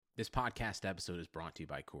This podcast episode is brought to you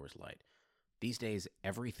by Coors Light. These days,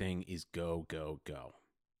 everything is go, go, go.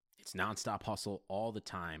 It's nonstop hustle all the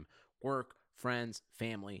time. Work, friends,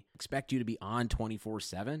 family expect you to be on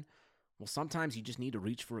 24/7. Well, sometimes you just need to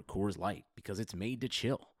reach for a Coors Light because it's made to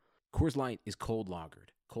chill. Coors Light is cold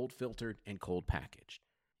lagered, cold filtered, and cold packaged.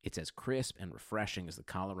 It's as crisp and refreshing as the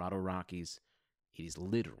Colorado Rockies. It is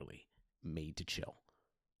literally made to chill.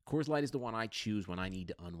 Coors Light is the one I choose when I need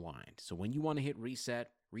to unwind. So when you want to hit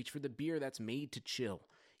reset, reach for the beer that's made to chill.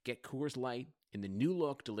 Get Coors Light in the new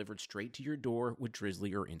look delivered straight to your door with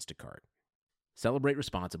Drizzly or Instacart. Celebrate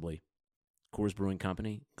responsibly. Coors Brewing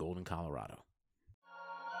Company, Golden, Colorado.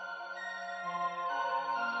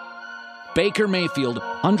 Baker Mayfield,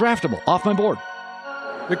 undraftable, off my board.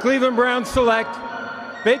 The Cleveland Browns select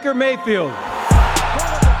Baker Mayfield. What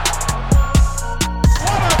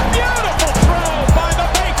a beautiful throw by the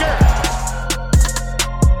Baker!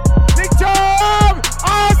 Big Tom!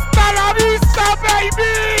 Hasta la vista,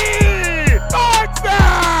 baby! Touchdown!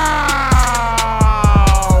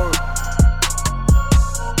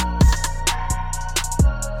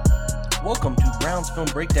 Welcome to Browns Film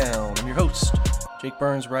Breakdown. I'm your host, Jake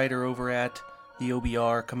Burns, writer over at the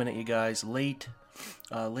OBR, coming at you guys late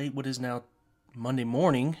what is now Monday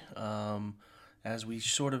morning, as we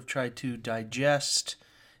sort of try to digest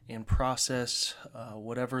and process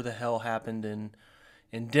whatever the hell happened in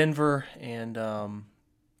Denver, and I'm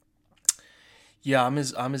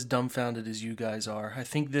as dumbfounded as you guys are. I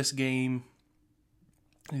think this game,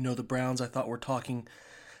 the Browns, I thought were talking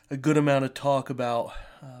a good amount of talk about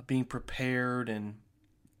being prepared and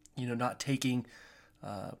not taking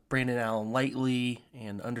Brandon Allen lightly,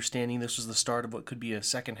 and understanding this was the start of what could be a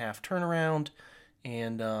second half turnaround,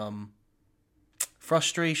 and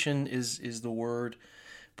frustration is the word,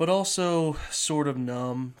 but also sort of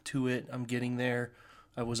numb to it. I'm getting there.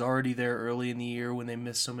 I was already there early in the year when they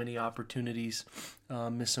missed so many opportunities,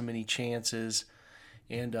 missed so many chances,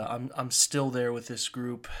 and I'm still there with this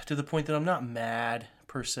group to the point that I'm not mad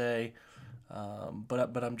per se,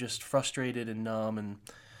 but I'm just frustrated and numb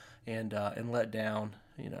and let down.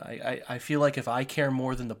 I feel like if I care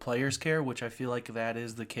more than the players care, which I feel like that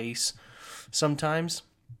is the case sometimes,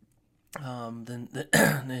 then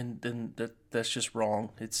that's just wrong.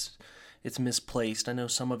 It's misplaced. I know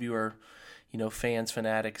some of you are, fans,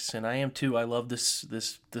 fanatics, and I am too. I love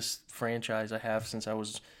this franchise. I have since I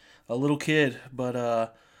was a little kid,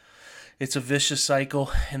 but it's a vicious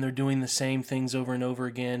cycle, and they're doing the same things over and over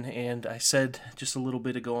again. And I said just a little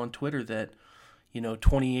bit ago on Twitter that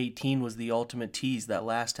 2018 was the ultimate tease, that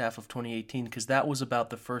last half of 2018, because that was about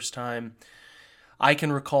the first time I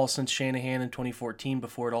can recall since Shanahan in 2014,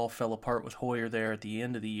 before it all fell apart with Hoyer there at the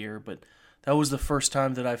end of the year. But that was the first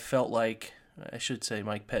time that I felt like, I should say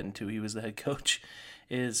Mike Pettin too, he was the head coach,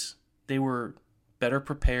 is they were better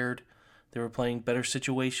prepared. They were playing better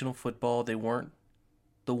situational football. They weren't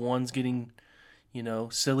the ones getting,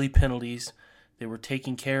 silly penalties. They were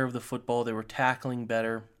taking care of the football. They were tackling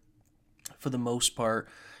better for the most part.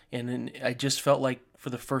 And then I just felt like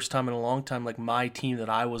for the first time in a long time, like my team that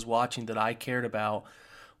I was watching, that I cared about,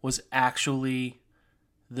 was actually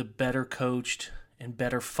the better coached and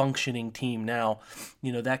better functioning team. Now,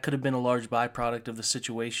 that could have been a large byproduct of the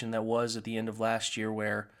situation that was at the end of last year,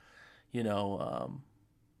 where, they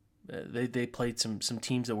played some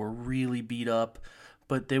teams that were really beat up,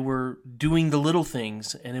 but they were doing the little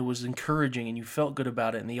things, and it was encouraging, and you felt good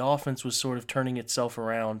about it, and the offense was sort of turning itself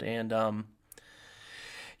around. And I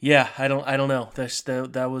don't know.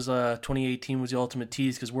 That was 2018 was the ultimate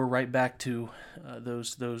tease, because we're right back to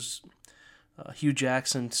those Hugh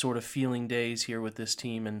Jackson sort of feeling days here with this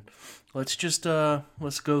team. And let's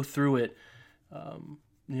go through it.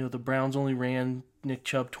 The Browns only ran Nick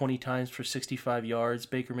Chubb 20 times for 65 yards.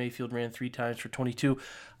 Baker Mayfield ran 3 times for 22.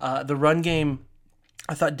 The run game,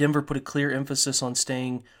 I thought Denver put a clear emphasis on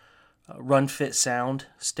staying run fit sound,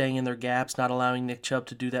 staying in their gaps, not allowing Nick Chubb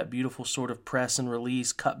to do that beautiful sort of press and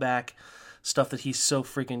release, cutback stuff that he's so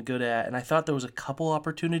freaking good at. And I thought there was a couple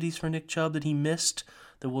opportunities for Nick Chubb that he missed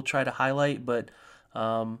that we'll try to highlight, but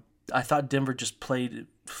I thought Denver just played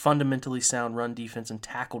fundamentally sound run defense and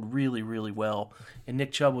tackled really, really well. And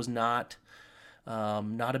Nick Chubb was not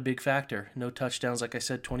a big factor. No touchdowns, like I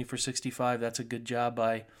said, 20 for 65. That's a good job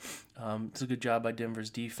by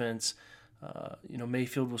Denver's defense.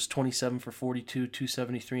 Mayfield was 27 for 42,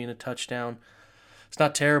 273 and a touchdown. It's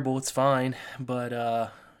not terrible, it's fine,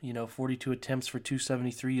 but 42 attempts for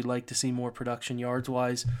 273. You'd like to see more production yards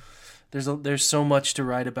wise. There's so much to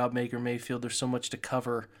write about Baker Mayfield. There's so much to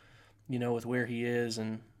cover, with where he is,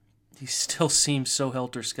 and he still seems so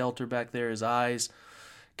helter-skelter back there. His eyes,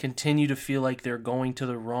 continue to feel like they're going to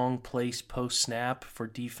the wrong place post-snap for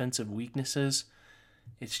defensive weaknesses.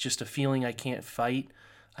 It's just a feeling I can't fight.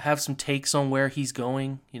 I have some takes on where he's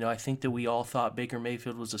going. I think that we all thought Baker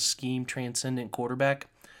Mayfield was a scheme-transcendent quarterback.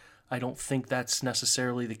 I don't think that's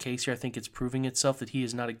necessarily the case here. I think it's proving itself that he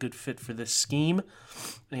is not a good fit for this scheme.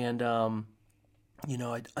 And,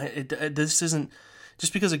 this isn't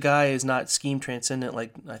just because a guy is not scheme-transcendent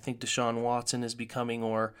like I think Deshaun Watson is becoming,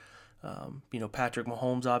 or, Patrick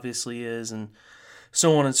Mahomes obviously is, and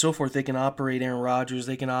so on and so forth. They can operate Aaron Rodgers.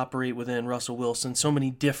 They can operate within Russell Wilson. So many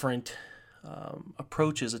different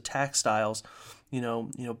approaches, attack styles.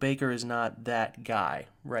 Baker is not that guy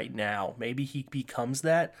right now. Maybe he becomes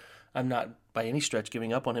that. I'm not by any stretch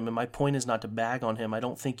giving up on him, and my point is not to bag on him. I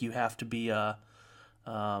don't think you have to be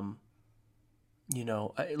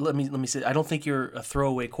let me say, I don't think you're a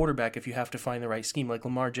throwaway quarterback if you have to find the right scheme. Like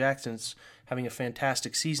Lamar Jackson's having a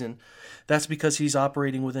fantastic season. That's because he's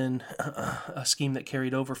operating within a scheme that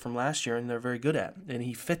carried over from last year, and they're very good at, and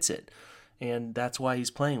he fits it. And that's why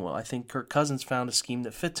he's playing well. I think Kirk Cousins found a scheme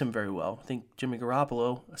that fits him very well. I think Jimmy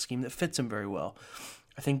Garoppolo, a scheme that fits him very well.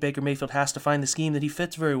 I think Baker Mayfield has to find the scheme that he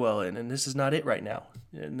fits very well in, and this is not it right now.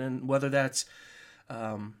 And then whether that's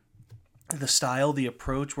the style, the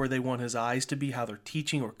approach, where they want his eyes to be, how they're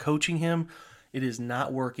teaching or coaching him, it is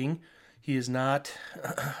not working. He is not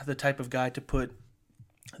the type of guy to put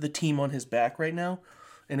the team on his back right now.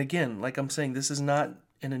 And again, like I'm saying, this is not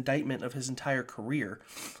an indictment of his entire career.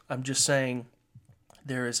 I'm just saying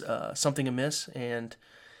there is something amiss, and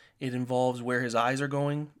it involves where his eyes are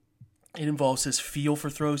going. It involves his feel for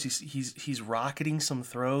throws. He's rocketing some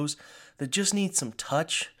throws that just need some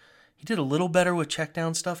touch. He did a little better with check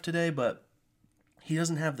down stuff today, but he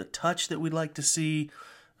doesn't have the touch that we'd like to see.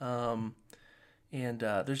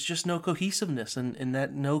 There's just no cohesiveness, and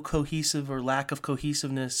that no cohesive or lack of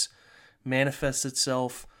cohesiveness manifests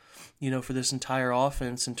itself, for this entire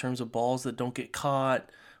offense in terms of balls that don't get caught.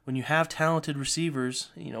 When you have talented receivers,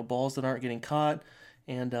 balls that aren't getting caught,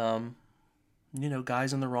 and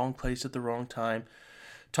guys in the wrong place at the wrong time.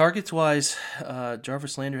 Targets-wise,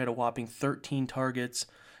 Jarvis Landry had a whopping 13 targets.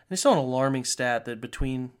 And it's still an alarming stat that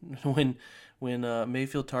between when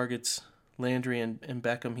Mayfield targets Landry and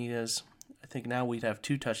Beckham, he has, I think now we'd have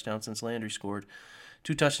 2 touchdowns since Landry scored.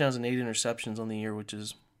 2 touchdowns and 8 interceptions on the year, which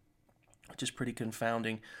is pretty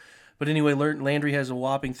confounding. But anyway, Landry has a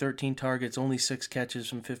whopping 13 targets, only 6 catches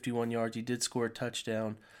from 51 yards. He did score a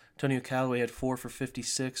touchdown. Antonio Callaway had 4 for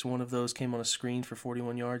 56. One of those came on a screen for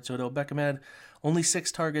 41 yards. Odell Beckham had only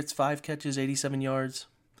 6 targets, 5 catches, 87 yards.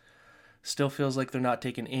 Still feels like they're not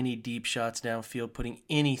taking any deep shots downfield, putting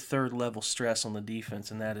any third-level stress on the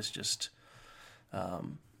defense, and that is just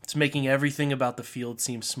it's making everything about the field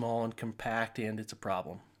seem small and compact, and it's a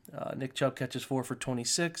problem. Nick Chubb catches 4 for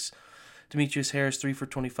 26. Demetrius Harris, 3 for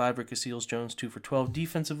 25. Rick Seals-Jones, 2 for 12.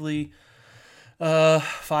 Defensively,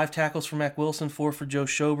 5 tackles for Mack Wilson, 4 for Joe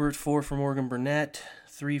Schobert, 4 for Morgan Burnett,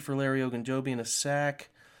 3 for Larry Ogunjobi, and a sack.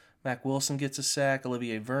 Mack Wilson gets a sack.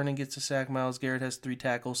 Olivier Vernon gets a sack. Myles Garrett has 3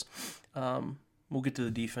 tackles. We'll get to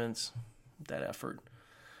the defense, that effort.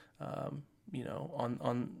 On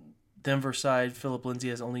Denver side, Phillip Lindsay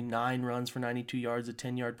has only 9 runs for 92 yards, a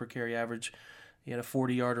 10-yard per carry average. He had a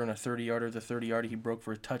 40-yarder and a 30-yarder. The 30-yarder he broke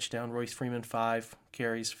for a touchdown. Royce Freeman, 5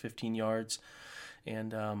 carries, 15 yards.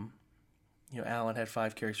 And Allen had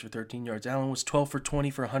 5 carries for 13 yards. Allen was 12 for 20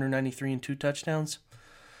 for 193 and 2 touchdowns.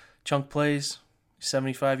 Chunk plays,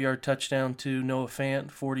 75-yard touchdown to Noah Fant,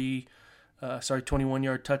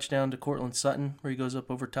 21-yard touchdown to Cortland Sutton, where he goes up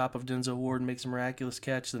over top of Denzel Ward and makes a miraculous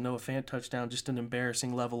catch. The Noah Fant touchdown, just an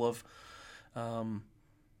embarrassing level of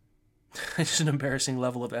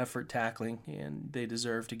effort tackling, and they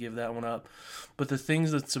deserve to give that one up. But the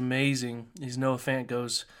things that's amazing is Noah Fant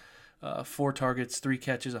goes 4 targets, 3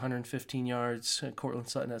 catches, 115 yards. Cortland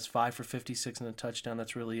Sutton has 5 for 56 and a touchdown.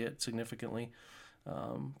 That's really it, significantly,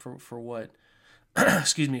 for what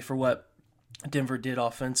for what Denver did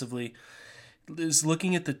offensively. Is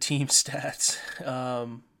looking at the team stats.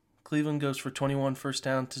 Cleveland goes for 21 first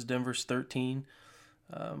down to Denver's 13.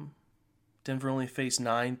 Denver only faced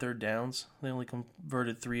 9 third downs. They only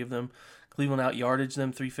converted 3 of them. Cleveland out-yardaged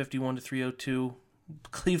them 351 to 302.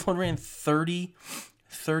 Cleveland ran 30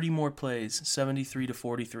 more plays, 73 to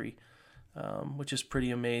 43, which is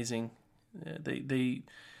pretty amazing. They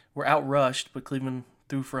were outrushed, but Cleveland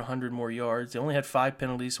threw for 100 more yards. They only had 5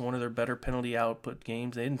 penalties, so one of their better penalty output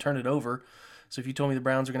games. They didn't turn it over. So if you told me the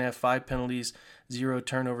Browns are going to have 5 penalties, 0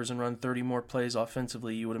 turnovers, and run 30 more plays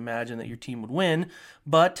offensively, you would imagine that your team would win.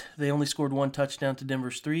 But they only scored 1 touchdown to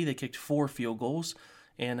Denver's 3. They kicked 4 field goals.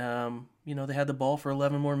 And, they had the ball for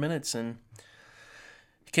 11 more minutes. And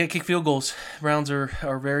Can't kick field goals. Browns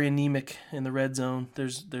are very anemic in the red zone.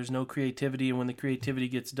 There's no creativity, and when the creativity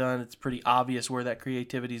gets done, it's pretty obvious where that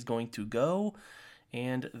creativity is going to go,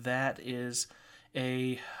 and that is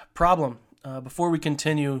a problem. Before we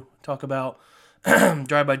continue, talk about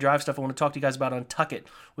drive-by-drive stuff, I want to talk to you guys about Untuckit,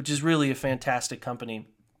 which is really a fantastic company.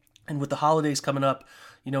 And with the holidays coming up,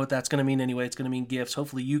 you know what that's going to mean anyway. It's going to mean gifts.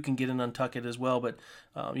 Hopefully you can get an Untuckit as well, but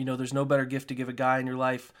there's no better gift to give a guy in your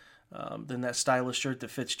life than that stylish shirt that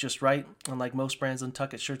fits just right. Unlike most brands,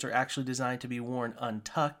 Untuckit shirts are actually designed to be worn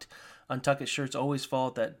untucked. Untuckit shirts always fall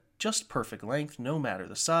at that just perfect length, no matter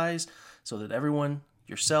the size, so that everyone,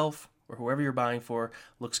 yourself, or whoever you're buying for,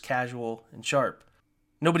 looks casual and sharp.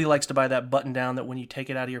 Nobody likes to buy that button down that when you take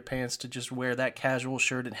it out of your pants to just wear that casual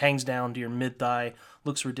shirt, it hangs down to your mid-thigh,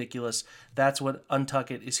 looks ridiculous. That's what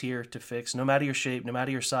Untuckit is here to fix. No matter your shape, no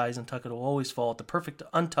matter your size, Untuckit will always fall at the perfect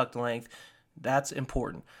untucked length. That's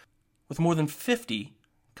important. With more than 50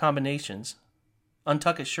 combinations,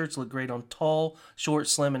 Untuckit shirts look great on tall, short,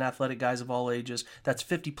 slim, and athletic guys of all ages. That's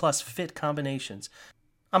 50-plus fit combinations.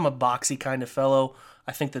 I'm a boxy kind of fellow.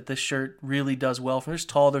 I think that this shirt really does well. There's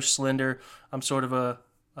tall, there's slender. I'm sort of a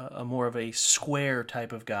more of a square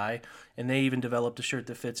type of guy, and they even developed a shirt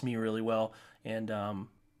that fits me really well, and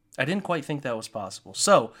I didn't quite think that was possible.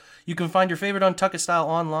 So you can find your favorite Untuckit style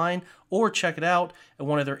online or check it out at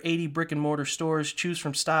one of their 80 brick and mortar stores. Choose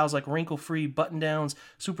from styles like wrinkle-free button-downs,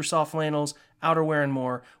 super soft flannels, outerwear, and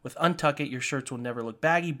more. With Untuckit, your shirts will never look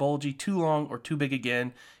baggy, bulgy, too long, or too big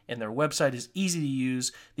again, and their website is easy to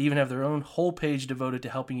use. They even have their own whole page devoted to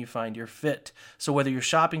helping you find your fit. So whether you're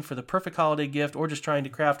shopping for the perfect holiday gift or just trying to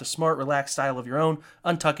craft a smart, relaxed style of your own,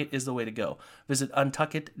 Untuckit is the way to go. Visit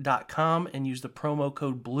untuckit.com and use the promo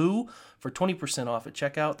code BLUE for 20% off at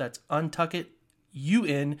checkout. That's Untuckit,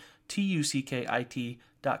 UNTUCKIT.com,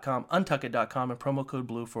 untuckit.com, and promo code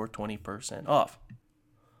BLUE for 20% off.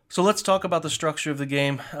 So let's talk about the structure of the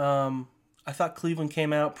game. I thought Cleveland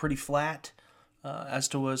came out pretty flat, as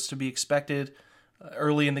to was to be expected.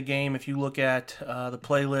 Early in the game, if you look at the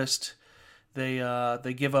playlist,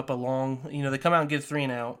 they give up a long, they come out and get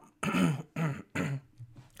 3-and-out,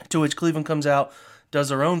 to which Cleveland comes out, does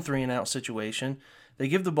their own 3-and-out situation. They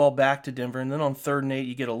give the ball back to Denver, and then on 3rd and 8,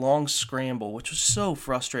 you get a long scramble, which was so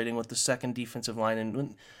frustrating with the second defensive line. And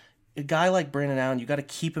when a guy like Brandon Allen, you got to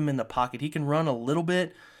keep him in the pocket. He can run a little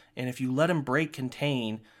bit, and if you let him break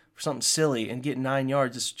contain for something silly and get 9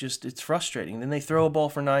 yards, it's frustrating. Then they throw a ball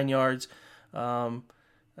for 9 yards. A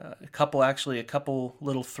couple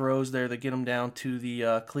little throws there that get them down to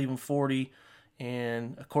the Cleveland 40,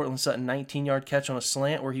 and a Courtland Sutton 19-yard catch on a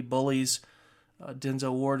slant where he bullies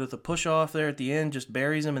Denzel Ward with a push-off there at the end, just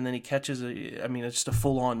buries him, and then he catches it's just a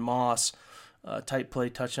full-on Moss type play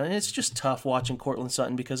touchdown. And it's just tough watching Courtland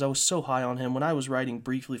Sutton because I was so high on him. When I was writing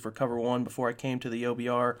briefly for Cover One before I came to the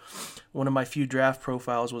OBR, one of my few draft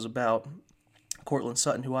profiles was about Courtland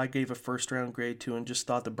Sutton, who I gave a first-round grade to and just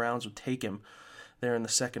thought the Browns would take him there in the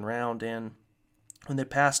second round. And when they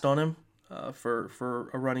passed on him for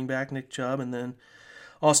a running back, Nick Chubb, and then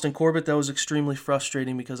Austin Corbett, that was extremely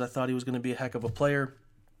frustrating because I thought he was going to be a heck of a player.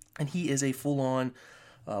 And he is a full-on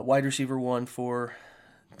wide receiver one for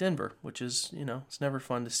Denver, which is, it's never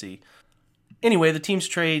fun to see. Anyway, the teams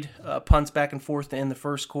trade punts back and forth to end the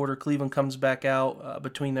first quarter. Cleveland comes back out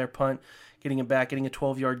between their punt, getting it back, getting a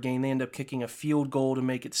 12-yard gain. They end up kicking a field goal to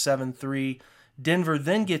make it 7-3. Denver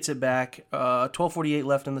then gets it back, 12:48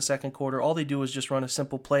 left in the second quarter. All they do is just run a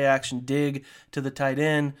simple play-action dig to the tight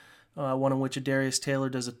end, one in which Darius Taylor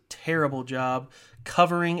does a terrible job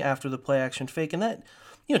covering after the play-action fake. And that,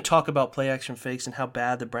 talk about play-action fakes and how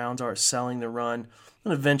bad the Browns are at selling the run. I'm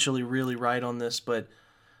going to eventually really write on this, but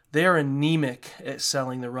they are anemic at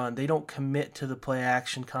selling the run. They don't commit to the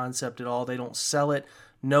play-action concept at all. They don't sell it.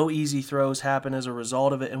 No easy throws happen as a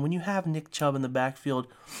result of it. And when you have Nick Chubb in the backfield,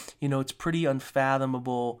 it's pretty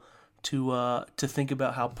unfathomable to think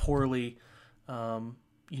about how poorly,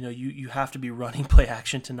 you have to be running play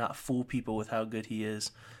action to not fool people with how good he is.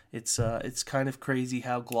 It's kind of crazy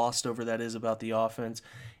how glossed over that is about the offense.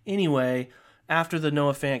 Anyway, after the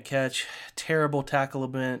Noah Fant catch, terrible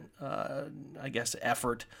tacklement,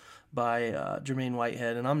 effort by Jermaine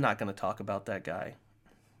Whitehead, and I'm not going to talk about that guy.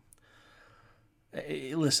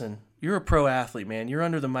 Listen, you're a pro athlete, man. You're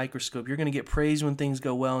under the microscope. You're going to get praised when things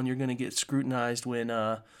go well, and you're going to get scrutinized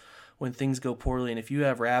when things go poorly. And if you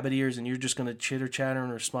have rabbit ears and you're just going to chitter-chatter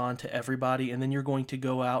and respond to everybody, and then you're going to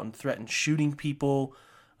go out and threaten shooting people,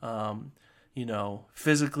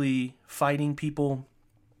 physically fighting people,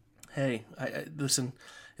 hey, listen,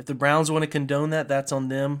 If the Browns want to condone that, that's on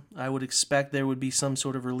them. I would expect there would be some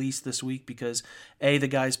sort of release this week because A, the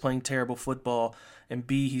guy's playing terrible football, and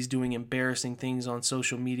B, he's doing embarrassing things on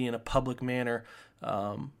social media in a public manner.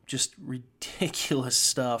 Just ridiculous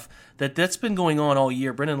stuff that's been going on all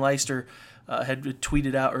year. Brendan Leister had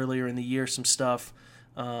tweeted out earlier in the year some stuff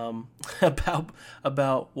about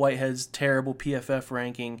Whitehead's terrible PFF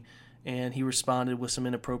ranking, and he responded with some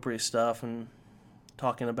inappropriate stuff and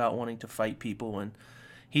talking about wanting to fight people. And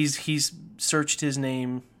he's searched his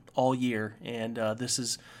name all year, and this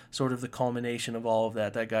is sort of the culmination of all of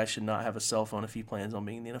that. That guy should not have a cell phone if he plans on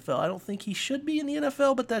being in the NFL. I don't think he should be in the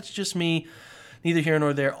NFL, but that's just me. Neither here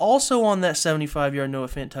nor there. Also on that 75-yard Noah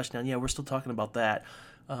Fant touchdown, yeah, we're still talking about that.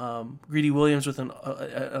 Greedy Williams with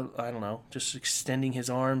I don't know, just extending his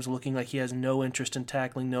arms, looking like he has no interest in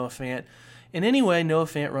tackling Noah Fant. And anyway, Noah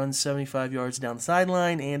Fant runs 75 yards down the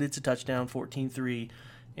sideline, and it's a touchdown, 14-3.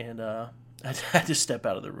 And I had to step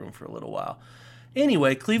out of the room for a little while.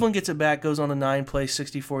 Anyway, Cleveland gets it back, goes on a 9-play,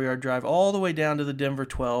 64-yard drive all the way down to the Denver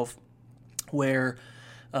 12, where,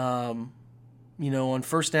 on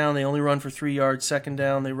first down, they only run for 3 yards. Second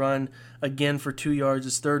down, they run again for 2 yards.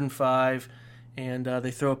 It's 3rd and 5, and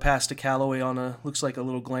they throw a pass to Callaway on looks like a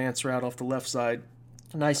little glance route off the left side.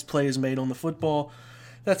 A nice play is made on the football.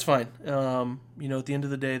 That's fine. At the end of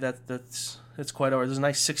the day, that's quite all right. There's a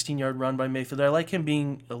nice 16-yard run by Mayfield. I like him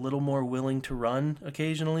being a little more willing to run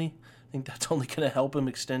occasionally. I think that's only going to help him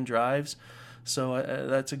extend drives. So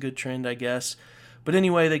that's a good trend, I guess. But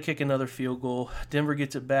anyway, they kick another field goal. Denver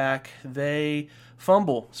gets it back. They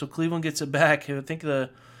fumble. So Cleveland gets it back. I think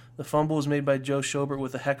the fumble was made by Joe Schobert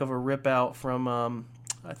with a heck of a rip out from,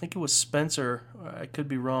 I think it was Spencer. I could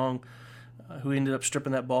be wrong, who ended up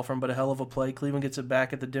stripping that ball from, but a hell of a play. Cleveland gets it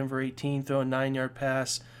back at the Denver 18, throw a 9-yard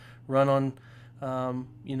pass, run on,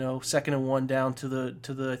 2nd and 1 down to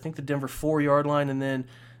the I think the Denver 4-yard line, and then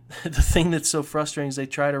the thing that's so frustrating is they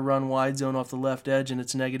try to run wide zone off the left edge, and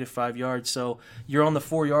it's -5 yards. So you're on the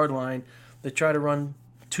 4-yard line. They try to run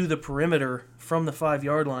to the perimeter from the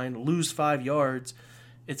 5-yard line, lose 5 yards.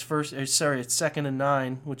 It's 2nd and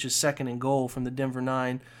 9, which is 2nd and goal from the Denver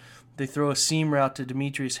 9. They throw a seam route to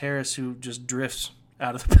Demetrius Harris, who just drifts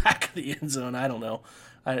out of the back of the end zone. I don't know.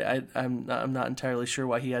 I'm not entirely sure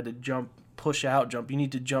why he had to push out. You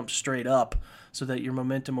need to jump straight up so that your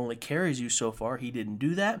momentum only carries you so far. He didn't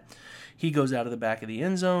do that. He goes out of the back of the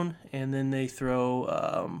end zone, and then they throw,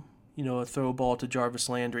 a throw ball to Jarvis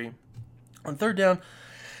Landry. On 3rd down,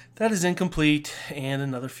 that is incomplete, and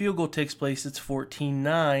another field goal takes place. It's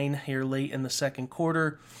 14-9 here late in the second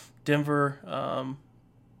quarter. Denver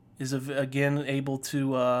is again able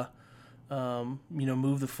to,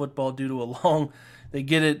 move the football due to a long. They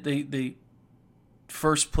get it. They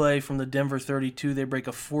first play from the Denver 32. They break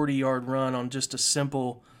a 40-yard run on just a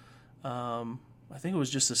simple. I think it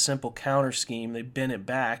was just a simple counter scheme. They bent it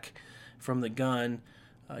back from the gun.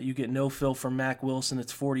 You get no fill from Mack Wilson.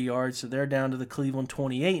 It's 40 yards, so they're down to the Cleveland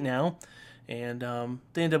 28 now, and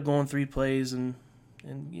they end up going 3 plays and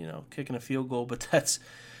kicking a field goal. But that's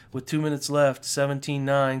with 2 minutes left,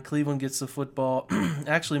 17-9. Cleveland gets the football,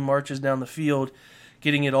 actually marches down the field,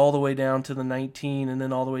 getting it all the way down to the 19, and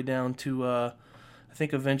then all the way down to I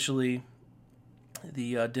think eventually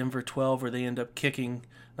the Denver 12, where they end up kicking.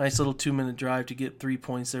 Nice little 2-minute drive to get 3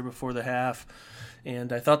 points there before the half.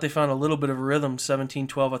 And I thought they found a little bit of a rhythm,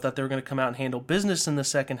 17-12. I thought they were going to come out and handle business in the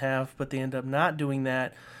second half, but they end up not doing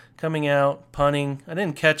that. Coming out, punting. I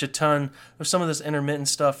didn't catch a ton. There's some of this intermittent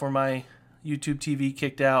stuff where my YouTube TV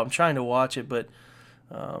kicked out. I'm trying to watch it, but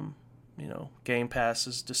Game Pass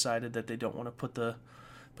has decided that they don't want to put the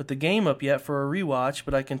game up yet for a rewatch.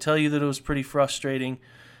 But I can tell you that it was pretty frustrating,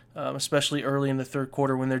 especially early in the third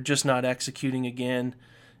quarter when they're just not executing again.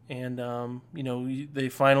 And, they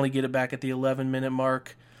finally get it back at the 11-minute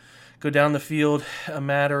mark, go down the field, a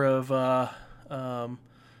matter of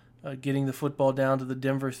getting the football down to the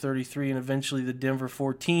Denver 33 and eventually the Denver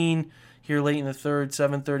 14 here late in the third,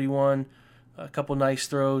 7:31. A couple nice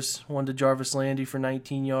throws, one to Jarvis Landry for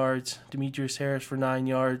 19 yards, Demetrius Harris for 9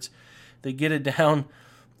 yards. They get it down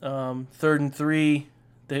 3rd and 3.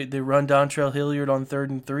 They run Dontrell Hilliard on 3rd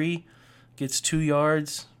and 3, gets 2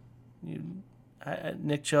 yards.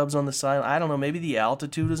 Nick Chubb's on the side. I don't know. Maybe the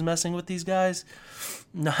altitude is messing with these guys.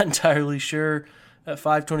 Not entirely sure. At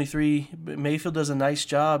 5:23, Mayfield does a nice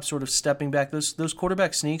job sort of stepping back. Those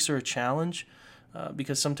quarterback sneaks are a challenge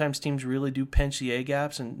because sometimes teams really do pinch the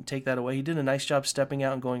A-gaps and take that away. He did a nice job stepping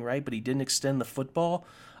out and going right, but he didn't extend the football.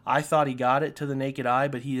 I thought he got it to the naked eye,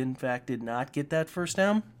 but he in fact did not get that first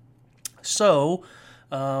down. So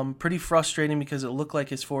pretty frustrating because it looked like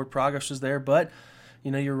his forward progress was there, but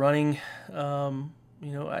you're running,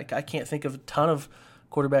 I can't think of a ton of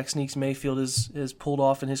quarterback sneaks Mayfield has pulled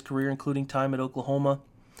off in his career, including time at Oklahoma.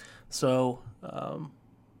 So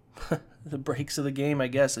the breaks of the game, I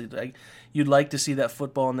guess. You'd like to see that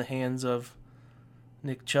football in the hands of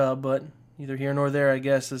Nick Chubb, but neither here nor there, I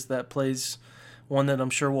guess, as that plays one that I'm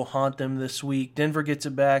sure will haunt them this week. Denver gets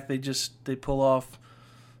it back. They pull off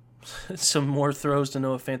some more throws to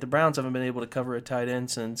Noah Fant. The Browns haven't been able to cover a tight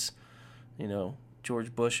end since,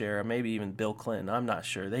 George Bush era, maybe even Bill Clinton. I'm not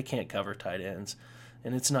sure. They can't cover tight ends,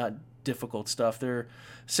 and it's not difficult stuff. They're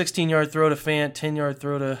 16-yard throw to Fant, 10-yard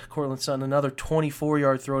throw to Courtland Sutton, another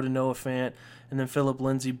 24-yard throw to Noah Fant, and then Phillip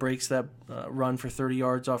Lindsay breaks that run for 30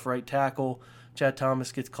 yards off right tackle. Chad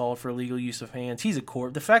Thomas gets called for illegal use of hands. He's a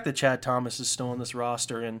corp. The fact that Chad Thomas is still on this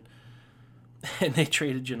roster and they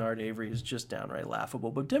traded Jannard Avery is just downright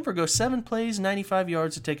laughable. But Denver goes 7 plays, 95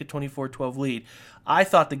 yards to take a 24-12 lead. I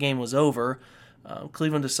thought the game was over.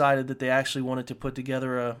 Cleveland decided that they actually wanted to put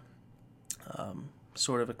together a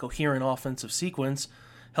sort of a coherent offensive sequence,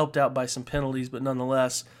 helped out by some penalties, but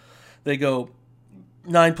nonetheless, they go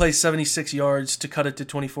 9 plays, 76 yards to cut it to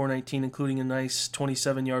 24-19, including a nice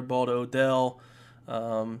 27-yard ball to Odell.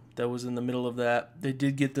 That was in the middle of that. They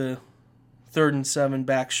did get the 3rd and 7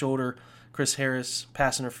 back shoulder, Chris Harris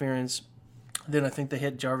pass interference. Then I think they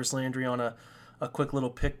hit Jarvis Landry on a quick little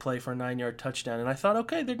pick play for a 9-yard touchdown. And I thought,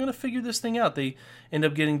 okay, they're going to figure this thing out. They end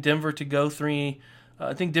up getting Denver to go 3.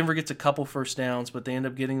 I think Denver gets a couple first downs, but they end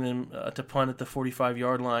up getting them to punt at the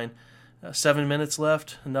 45-yard line. 7 minutes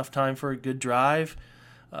left, enough time for a good drive.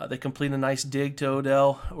 They complete a nice dig to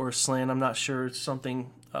Odell or a slant. I'm not sure. It's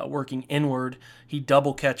something working inward. He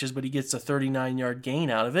double catches, but he gets a 39-yard gain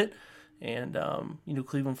out of it. And,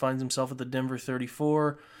 Cleveland finds himself at the Denver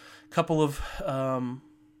 34. Couple of, an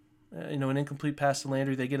incomplete pass to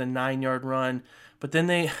Landry. They get a 9-yard run. But then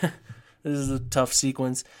this is a tough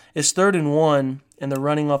sequence. It's 3rd and 1, and they're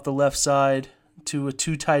running off the left side to a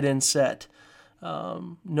 2 tight end set.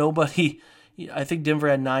 Nobody, I think Denver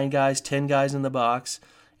had 9 guys, 10 guys in the box,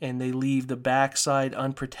 and they leave the backside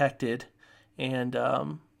unprotected. And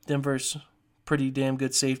Denver's pretty damn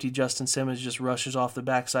good safety, Justin Simmons, just rushes off the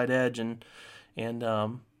backside edge and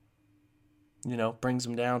brings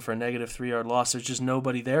them down for a negative 3-yard loss. There's just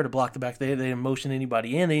nobody there to block the back. They didn't motion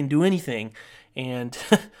anybody in. They didn't do anything. And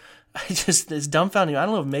it's dumbfounding. I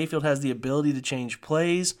don't know if Mayfield has the ability to change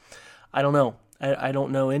plays. I don't know. I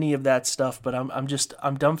don't know any of that stuff, but I'm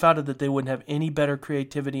dumbfounded that they wouldn't have any better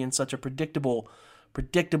creativity in such a predictable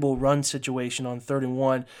run situation on 3rd and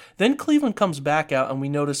 1. Then Cleveland comes back out, and we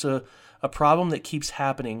notice a problem that keeps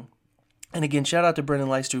happening. And again, shout out to Brendan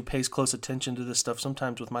Leister, who pays close attention to this stuff,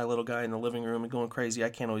 sometimes with my little guy in the living room and going crazy. I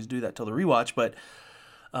can't always do that till the rewatch, but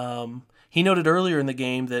he noted earlier in the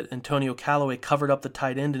game that Antonio Callaway covered up the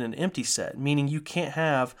tight end in an empty set, meaning you can't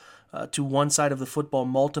have to one side of the football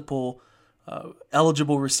multiple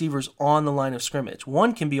eligible receivers on the line of scrimmage.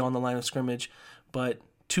 One can be on the line of scrimmage, but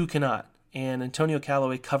 2 cannot. And Antonio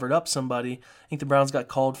Callaway covered up somebody. I think the Browns got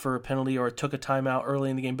called for a penalty or took a timeout early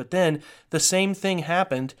in the game. But then the same thing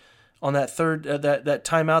happened on that third that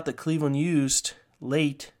timeout that Cleveland used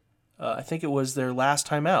late. I think it was their last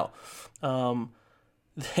timeout.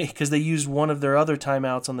 Because they used one of their other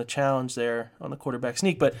timeouts on the challenge there on the quarterback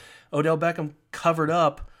sneak. But Odell Beckham covered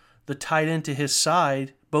up the tight end to his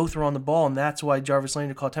side. Both were on the ball, and that's why Jarvis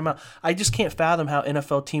Landry called timeout. I just can't fathom how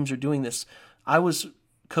NFL teams are doing this. I was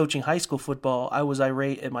coaching high school football. I was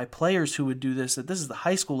irate at my players who would do this, that this is the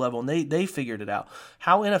high school level, and they figured it out.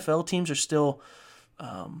 How NFL teams are still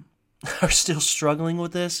struggling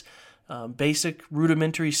with this basic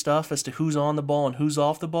rudimentary stuff as to who's on the ball and who's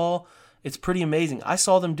off the ball, it's pretty amazing. I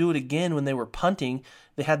saw them do it again when they were punting.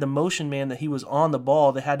 They had the motion man that he was on the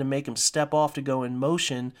ball. They had to make him step off to go in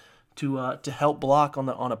motion to help block on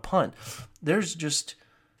a punt. They're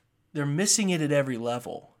missing it at every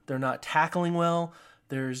level. They're not tackling well.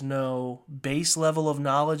 There's no base level of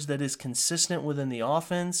knowledge that is consistent within the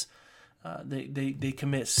offense. They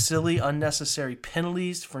commit silly, unnecessary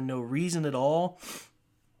penalties for no reason at all.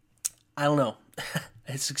 I don't know.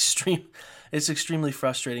 It's extremely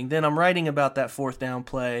frustrating. Then I'm writing about that 4th down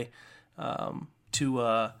play to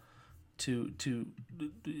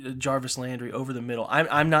Jarvis Landry over the middle.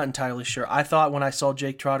 I'm not entirely sure. I thought when I saw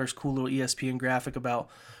Jake Trotter's cool little ESPN graphic about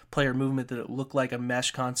player movement that it looked like a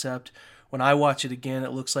mesh concept. When I watch it again,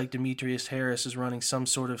 it looks like Demetrius Harris is running some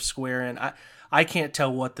sort of square in. I can't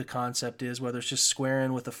tell what the concept is, whether it's just square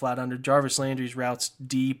in with a flat under. Jarvis Landry's route's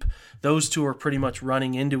deep. Those two are pretty much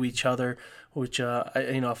running into each other, which,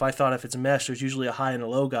 if it's a mesh, there's usually a high and a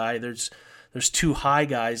low guy. There's 2 high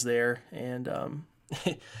guys there, and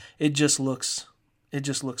it just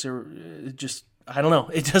I don't know.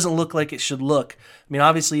 It doesn't look like it should look. I mean,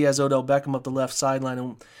 obviously he has Odell Beckham up the left sideline,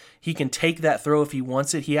 and he can take that throw if he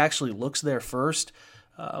wants it. He actually looks there first,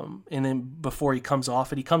 and then before he comes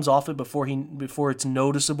off it before it's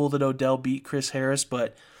noticeable that Odell beat Chris Harris.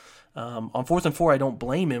 But on 4th and 4, I don't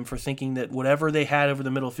blame him for thinking that whatever they had over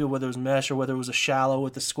the middle field, whether it was mesh or whether it was a shallow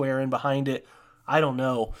with the square in behind it, I don't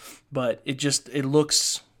know. But it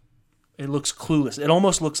looks clueless. It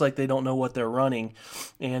almost looks like they don't know what they're running,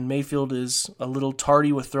 and Mayfield is a little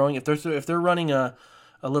tardy with throwing. If they're running a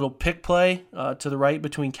little pick play to the right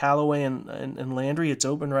between Callaway and Landry, it's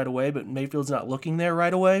open right away, but Mayfield's not looking there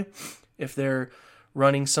right away. If they're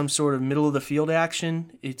running some sort of middle of the field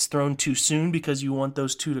action, it's thrown too soon because you want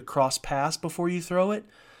those two to cross pass before you throw it.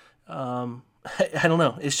 I don't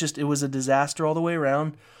know. It was a disaster all the way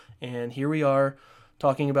around, and here we are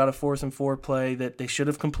talking about a 4th and 4 play that they should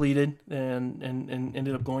have completed and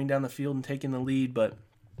ended up going down the field and taking the lead, but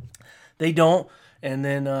they don't. And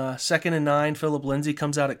then 2nd and 9, Philip Lindsay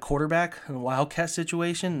comes out at quarterback in a Wildcat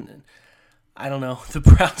situation. I don't know. The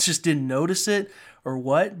Browns just didn't notice it or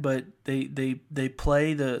what, but they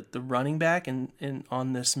play the running back and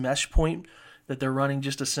on this mesh point that they're running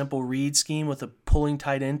just a simple read scheme with a pulling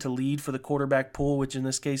tight end to lead for the quarterback pull, which in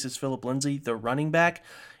this case is Philip Lindsay, the running back,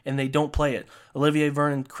 and they don't play it. Olivier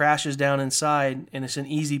Vernon crashes down inside, and it's an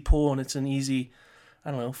easy pull, and it's an easy,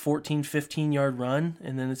 14, 15-yard run,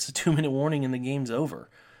 and then it's a 2-minute warning and the game's over.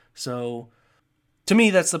 So to me,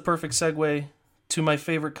 that's the perfect segue to my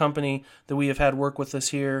favorite company that we have had work with us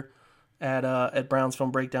here at Browns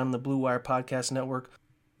Film Breakdown and the Blue Wire Podcast Network,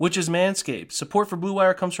 which is Manscaped. Support for Blue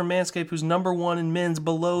Wire comes from Manscaped, who's #1 in men's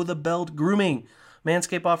below-the-belt grooming.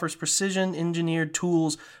 Manscaped offers precision-engineered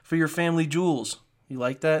tools for your family jewels. You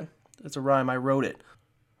like that? That's a rhyme. I wrote it.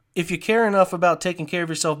 If you care enough about taking care of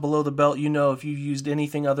yourself below the belt, you know if you've used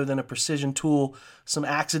anything other than a precision tool, some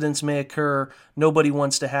accidents may occur. Nobody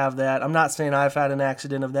wants to have that. I'm not saying I've had an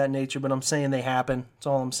accident of that nature, but I'm saying they happen. That's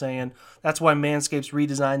all I'm saying. That's why Manscaped's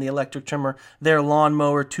redesigned the electric trimmer. Their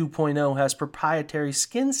Lawnmower 2.0 has proprietary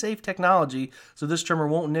skin-safe technology, so this trimmer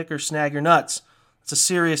won't nick or snag your nuts. It's a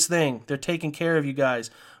serious thing. They're taking care of you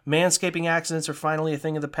guys. Manscaping accidents are finally a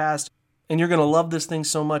thing of the past. And you're going to love this thing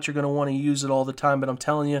so much you're going to want to use it all the time. But I'm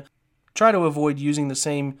telling you, try to avoid using the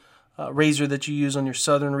same razor that you use on your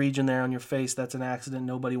southern region there on your face. That's an accident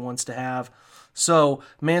nobody wants to have. So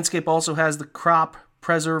Manscaped also has the Crop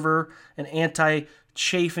Preserver, an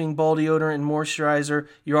anti-chafing ball deodorant and moisturizer.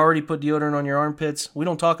 You already put deodorant on your armpits. We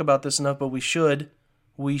don't talk about this enough, but we should.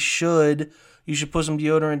 You should put some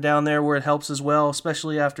deodorant down there where it helps as well,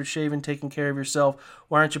 especially after shaving, taking care of yourself.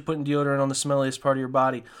 Why aren't you putting deodorant on the smelliest part of your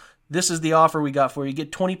body? This is the offer we got for you.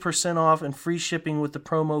 Get 20% off and free shipping with the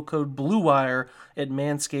promo code BLUEWIRE at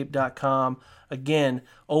manscaped.com. Again,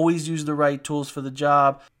 always use the right tools for the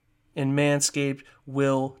job, and Manscaped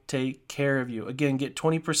will take care of you. Again, get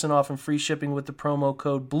 20% off and free shipping with the promo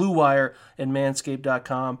code BLUEWIRE at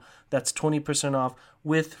manscaped.com. That's 20% off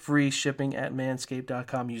with free shipping at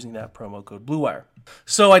manscaped.com using that promo code BLUEWIRE.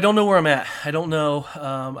 So I don't know where I'm at. I don't know.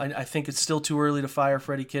 I think it's still too early to fire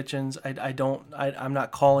Freddie Kitchens. I'm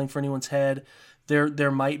not calling for anyone's head.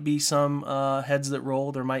 There might be some heads that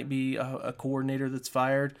roll. There might be a coordinator that's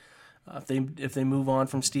fired. If they move on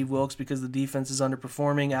from Steve Wilkes because the defense is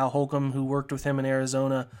underperforming. Al Holcomb, who worked with him in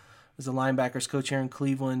Arizona, was the linebackers coach here in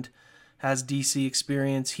Cleveland, has DC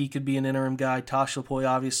experience. He could be an interim guy. Tosh Lapoy,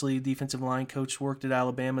 obviously, defensive line coach, worked at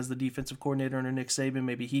Alabama as the defensive coordinator under Nick Saban.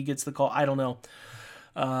 Maybe he gets the call. I don't know.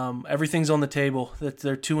 Everything's on the table.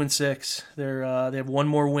 They're 2-6. They have one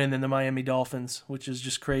more win than the Miami Dolphins, which is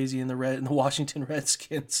just crazy. In the Washington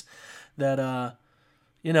Redskins, that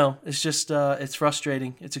it's just it's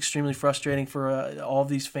frustrating. It's extremely frustrating for all of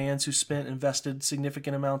these fans who invested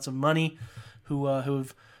significant amounts of money, who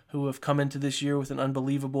have come into this year with an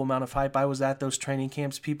unbelievable amount of hype. I was at those training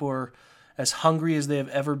camps. People are as hungry as they have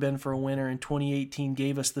ever been for a winner. In 2018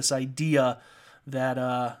 gave us this idea that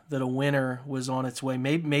a winner was on its way.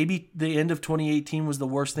 Maybe the end of 2018 was the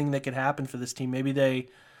worst thing that could happen for this team. Maybe they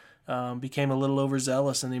became a little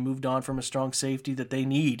overzealous and they moved on from a strong safety that they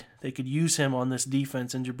need. They could use him on this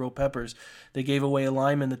defense in Jabril Peppers. They gave away a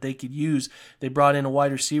lineman that they could use. They brought in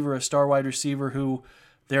a star wide receiver who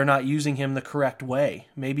they're not using him the correct way.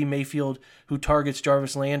 Maybe Mayfield, who targets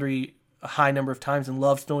Jarvis Landry a high number of times and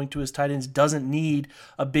loves throwing to his tight ends, doesn't need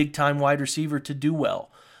a big-time wide receiver to do well.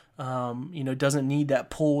 Doesn't need that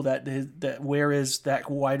pull, that where is that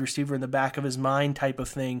wide receiver in the back of his mind type of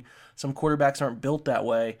thing. Some quarterbacks aren't built that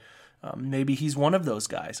way. Maybe he's one of those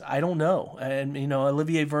guys. I don't know. And,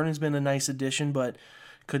 Olivier Vernon's been a nice addition, but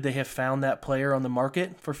could they have found that player on the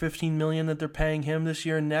market for $15 million that they're paying him this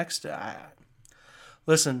year and next?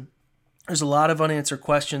 Listen, there's a lot of unanswered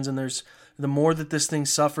questions, and there's the more that this thing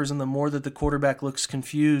suffers and the more that the quarterback looks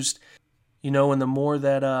confused, and the more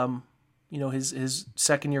that his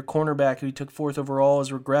second-year cornerback, who he took 4th overall,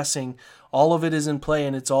 is regressing. All of it is in play,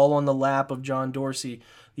 and it's all on the lap of John Dorsey.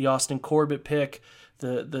 The Austin Corbett pick,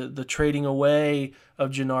 the trading away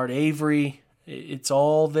of Jannard Avery, it's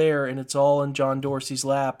all there, and it's all in John Dorsey's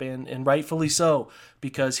lap, and rightfully so,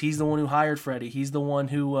 because he's the one who hired Freddie. He's the one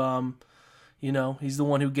who, he's the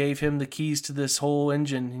one who gave him the keys to this whole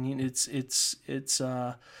engine. And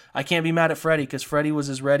I can't be mad at Freddie, because Freddie was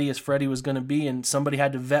as ready as Freddie was going to be, and somebody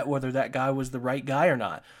had to vet whether that guy was the right guy or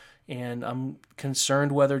not. And I'm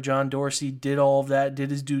concerned whether John Dorsey did all of that,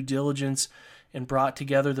 did his due diligence, and brought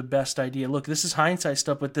together the best idea. Look, this is hindsight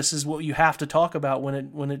stuff, but this is what you have to talk about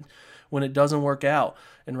when it doesn't work out.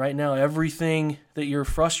 And right now, everything that you're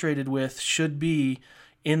frustrated with should be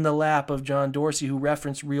in the lap of John Dorsey, who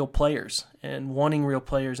referenced real players and wanting real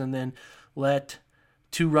players, and then let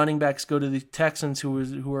 2 running backs go to the Texans,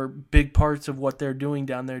 who are big parts of what they're doing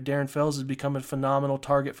down there. Darren Fells has become a phenomenal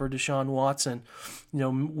target for Deshaun Watson,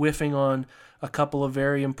 whiffing on a couple of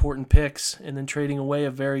very important picks and then trading away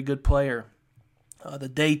a very good player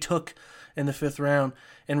that they took in the 5th round.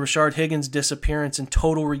 And Rashard Higgins' disappearance and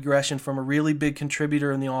total regression from a really big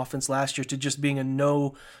contributor in the offense last year to just being a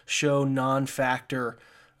no-show, non-factor.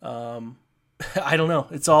 I don't know.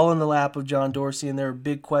 It's all in the lap of John Dorsey, and there are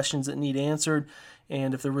big questions that need answered.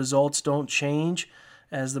 And if the results don't change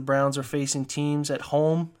as the Browns are facing teams at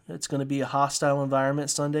home, it's going to be a hostile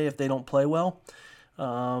environment Sunday if they don't play well.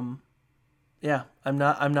 I'm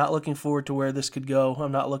not looking forward to where this could go.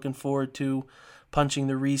 I'm not looking forward to punching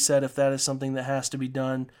the reset if that is something that has to be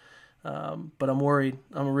done. But I'm worried.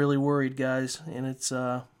 I'm really worried, guys, and it's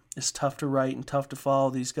tough to write and tough to follow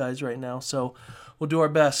these guys right now. So we'll do our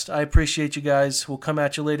best. I appreciate you guys. We'll come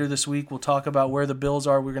at you later this week. We'll talk about where the Bills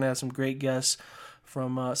are. We're going to have some great guests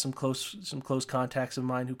from some close contacts of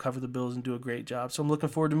mine who cover the Bills and do a great job. So I'm looking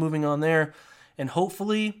forward to moving on there. And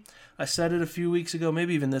hopefully, I said it a few weeks ago,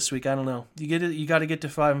 maybe even this week, I don't know. You got to get to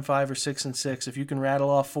 5-5 or 6-6. If you can rattle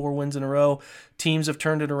off 4 wins in a row, teams have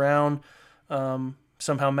turned it around.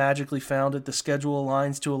 Somehow magically found it. The schedule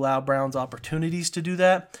aligns to allow Browns opportunities to do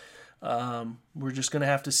that. We're just going to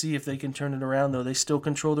have to see if they can turn it around, though. They still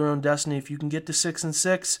control their own destiny. If you can get to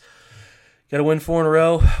 6-6, got to win 4 in a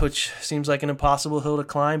row, which seems like an impossible hill to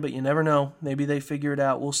climb, but you never know. Maybe they figure it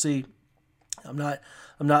out. We'll see. I'm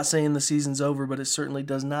not saying the season's over, but it certainly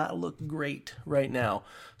does not look great right now.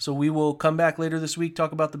 So we will come back later this week,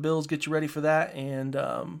 talk about the Bills, get you ready for that, and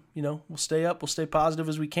we'll stay up, we'll stay positive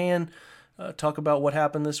as we can. Talk about what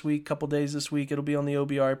happened this week, couple days this week. It'll be on the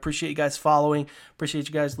OBR. I appreciate you guys following. Appreciate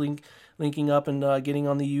you guys linking up and getting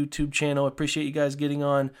on the YouTube channel. Appreciate you guys getting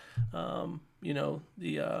on,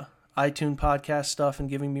 the iTunes podcast stuff and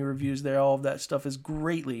giving me reviews there. All of that stuff is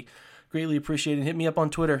greatly appreciated. Hit me up on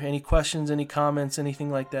Twitter. Any questions, any comments, anything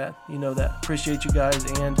like that. You know that. Appreciate you guys,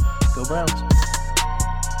 and go Browns.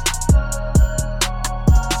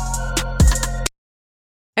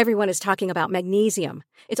 Everyone is talking about magnesium.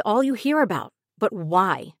 It's all you hear about. But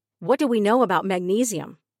why? What do we know about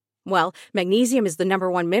magnesium? Well, magnesium is the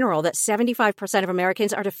 #1 mineral that 75% of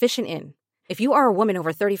Americans are deficient in. If you are a woman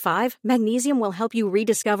over 35, magnesium will help you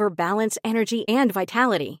rediscover balance, energy, and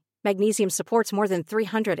vitality. Magnesium supports more than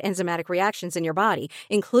 300 enzymatic reactions in your body,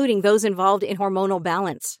 including those involved in hormonal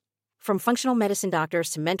balance. From functional medicine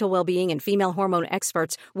doctors to mental well-being and female hormone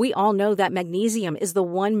experts, we all know that magnesium is the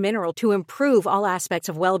one mineral to improve all aspects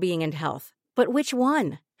of well-being and health. But which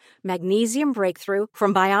one? Magnesium Breakthrough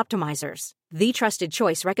from Bioptimizers, the trusted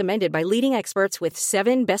choice recommended by leading experts with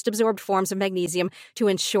 7 best-absorbed forms of magnesium to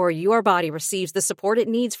ensure your body receives the support it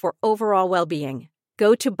needs for overall well-being.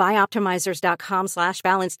 Go to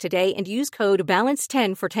bioptimizers.com/balance today and use code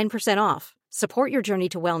BALANCE10 for 10% off. Support your journey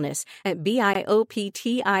to wellness at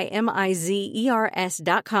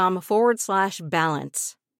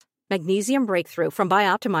bioptimizers.com/balance. Magnesium Breakthrough from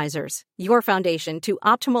Bioptimizers, your foundation to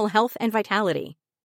optimal health and vitality.